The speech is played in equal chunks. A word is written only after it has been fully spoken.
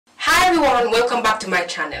everyone, welcome back to my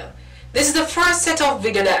channel. This is the first set of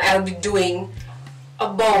video that I'll be doing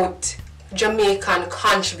about Jamaican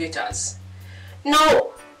contributors. Now,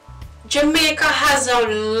 Jamaica has a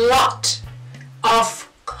lot of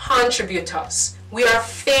contributors. We are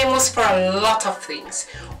famous for a lot of things.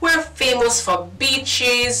 We're famous for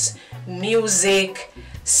beaches, music,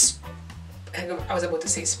 I was about to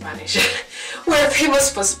say Spanish. We're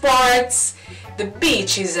famous for sports, the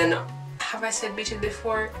beaches, and have I said beaches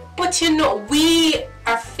before? But you know, we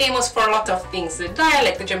are famous for a lot of things. The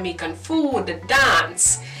dialect, the Jamaican food, the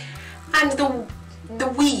dance, and the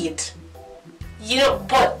weed. You know,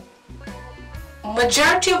 but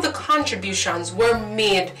majority of the contributions were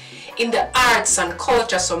made in the arts and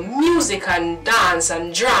culture, so music and dance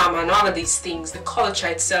and drama and all of these things, the culture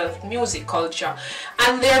itself, music culture,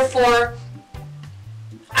 and therefore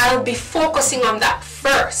I'll be focusing on that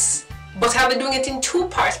first, but I'll be doing it in two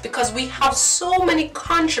parts because we have so many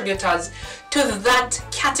contributors to that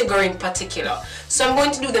category in particular. So I'm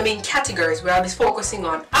going to do them in categories where I'll be focusing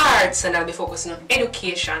on arts, and I'll be focusing on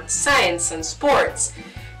education, science and sports,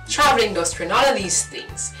 travel industry and all of these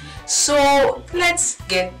things. So let's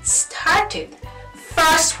get started.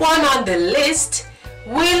 First one on the list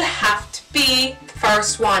will have to be,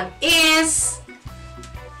 first one is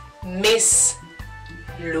Miss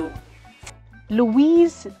Lou.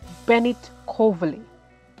 Louise Bennett Coverley.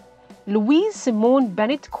 Louise Simone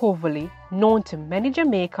Bennett Coverley, known to many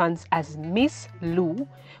Jamaicans as Miss Lou,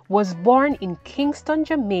 was born in Kingston,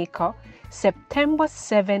 Jamaica, September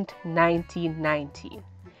 7, 1919.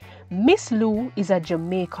 Miss Lou is a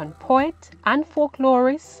Jamaican poet and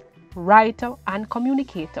folklorist, writer and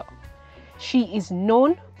communicator. She is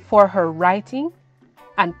known for her writing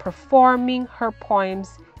and performing her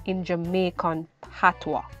poems in Jamaican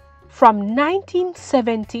patois. From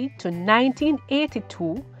 1970 to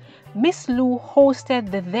 1982, Miss Lou hosted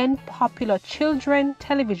the then popular children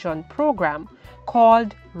television program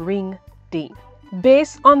called Ring Ding,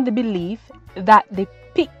 based on the belief that the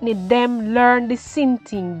picnic them learn the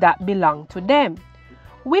thing that belong to them,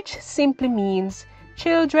 which simply means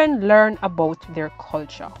children learn about their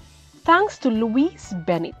culture. Thanks to Louise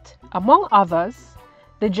Bennett, among others,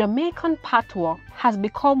 the Jamaican patois has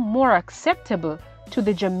become more acceptable to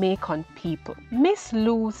the Jamaican people. Miss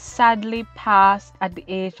Lou sadly passed at the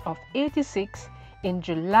age of 86 in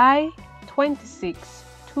July 26,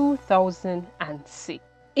 2006.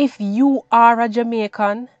 If you are a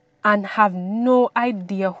Jamaican and have no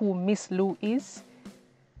idea who Miss Lou is,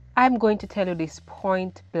 I'm going to tell you this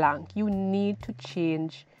point blank. You need to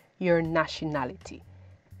change your nationality.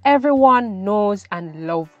 Everyone knows and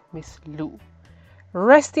loves Miss Lou.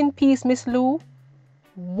 Rest in peace, Miss Lou.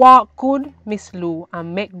 Walk good, Miss Lou,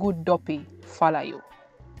 and make good dopey follow you.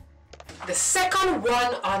 The second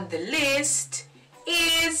one on the list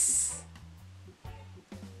is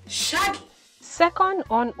Shaggy. Second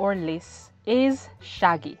on our list is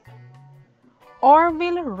Shaggy.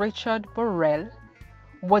 Orville Richard Burrell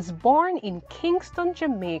was born in Kingston,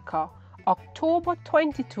 Jamaica, October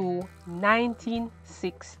 22,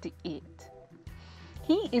 1968.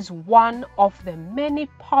 He is one of the many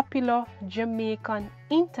popular Jamaican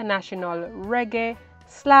international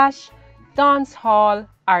reggae/dancehall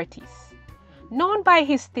artists. Known by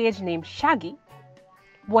his stage name Shaggy,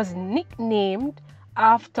 was nicknamed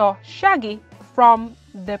after Shaggy from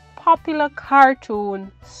the popular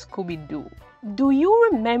cartoon Scooby-Doo. Do you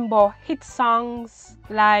remember hit songs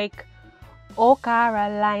like Oh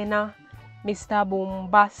Carolina, Mr.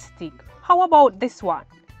 Bombastic? How about this one?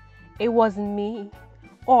 It Wasn't Me.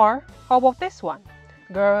 Or how about this one?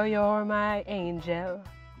 Girl, You're My Angel.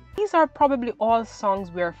 These are probably all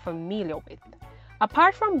songs we're familiar with.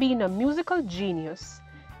 Apart from being a musical genius,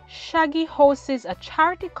 Shaggy hosts a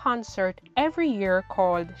charity concert every year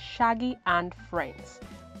called Shaggy and Friends,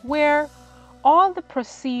 where all the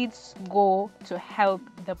proceeds go to help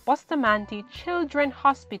the Bustamante Children's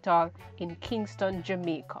Hospital in Kingston,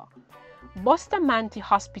 Jamaica. Bustamante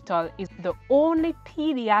Hospital is the only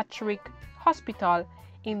pediatric hospital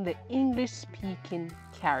in the English-speaking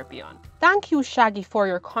Caribbean. Thank you, Shaggy, for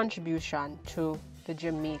your contribution to the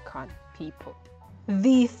Jamaican people.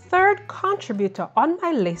 The third contributor on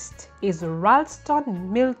my list is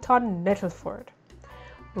Ralston Milton Nettleford.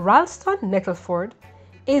 Ralston Nettleford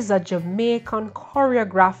is a Jamaican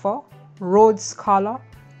choreographer, Rhodes Scholar,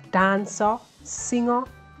 dancer, singer,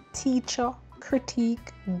 teacher,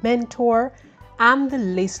 critic, mentor, and the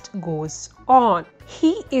list goes on.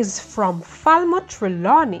 He is from Falmouth,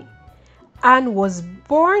 Trelawney, and was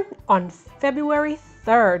born on February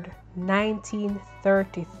 3rd,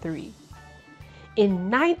 1933. In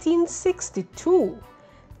 1962,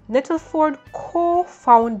 Nettleford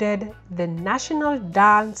co-founded the National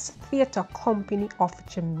Dance Theatre Company of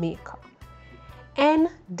Jamaica,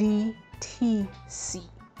 NDTC.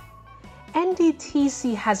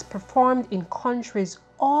 NDTC has performed in countries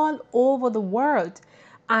all over the world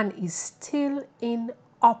and is still in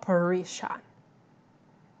operation.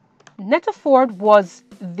 Nettleford was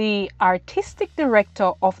the artistic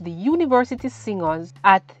director of the University Singers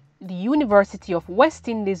at the University of West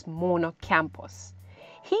Indies Mona campus.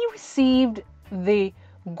 He received the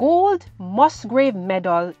Gold Musgrave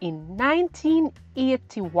Medal in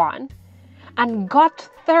 1981 and got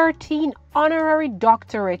 13 honorary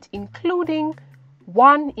doctorates, including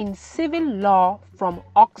one in civil law from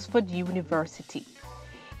Oxford University.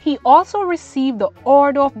 He also received the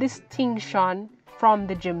Order of Distinction from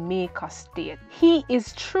the Jamaica State. He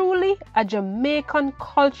is truly a Jamaican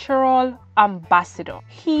cultural ambassador.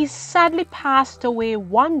 He sadly passed away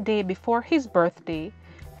one day before his birthday,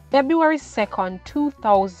 February 2nd,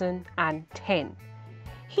 2010.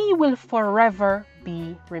 He will forever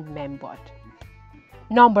be remembered.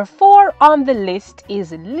 Number 4 on the list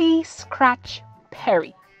is Lee Scratch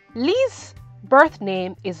Perry. Lee's birth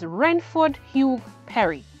name is Renford Hugh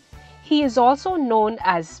Perry. He is also known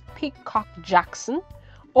as Peacock Jackson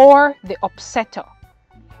or the Upsetter.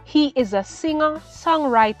 He is a singer,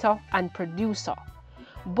 songwriter, and producer.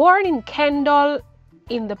 Born in Kendal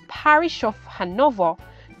in the parish of Hanover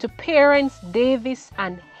to parents Davis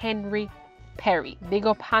and Henry Perry. Big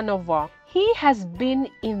up Hanover. He has been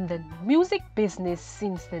in the music business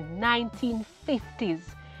since the 1950s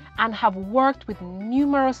and have worked with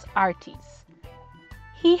numerous artists.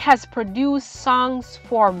 He has produced songs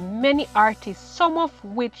for many artists, some of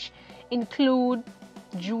which include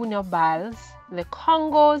Junior Biles, the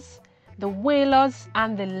Congos, the Wailers,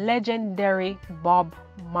 and the legendary Bob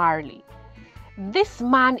Marley. This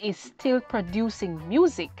man is still producing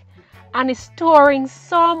music and is touring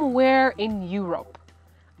somewhere in Europe.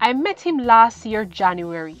 I met him last year,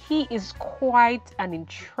 January. He is quite an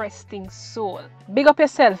interesting soul. Big up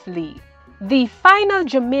yourself, Lee. The final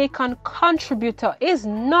Jamaican contributor is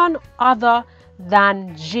none other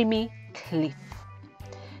than Jimmy Cliff.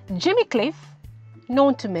 Jimmy Cliff,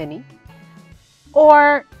 known to many,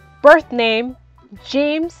 or birth name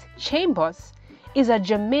James Chambers, is a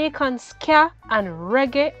Jamaican ska and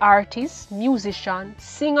reggae artist, musician,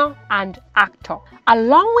 singer, and actor.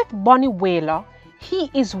 Along with Bunny Wailer, he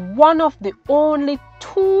is one of the only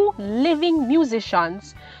 2 living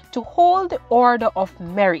musicians to hold the Order of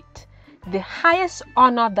Merit, the highest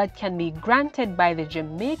honor that can be granted by the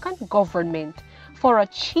Jamaican government for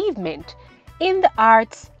achievement in the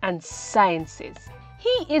arts and sciences.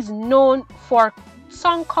 He is known for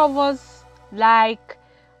song covers like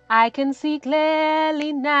I Can See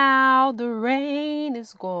Clearly Now the Rain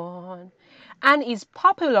Is Gone, and is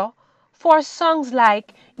popular for songs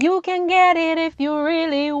like You Can Get It If You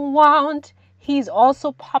Really Want. He's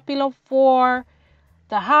also popular for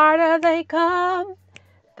The Harder They Come,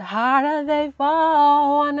 the harder they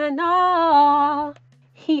fall, and all.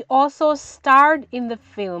 He also starred in the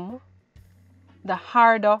film The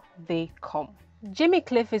Harder They Come. Jimmy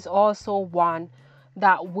Cliff is also one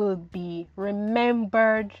that will be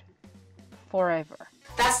remembered forever.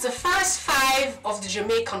 That's the first 5 of the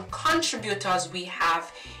Jamaican contributors we have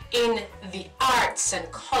in the arts and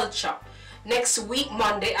culture. Next week,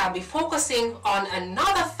 Monday, I'll be focusing on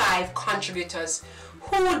another 5 contributors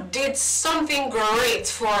who did something great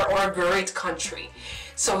for our great country.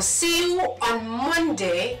 So see you on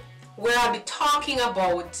Monday, where I'll be talking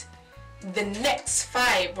about the next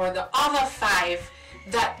 5 or the other 5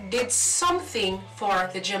 that did something for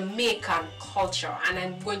the Jamaican culture, and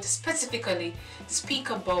I'm going to specifically speak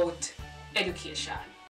about education.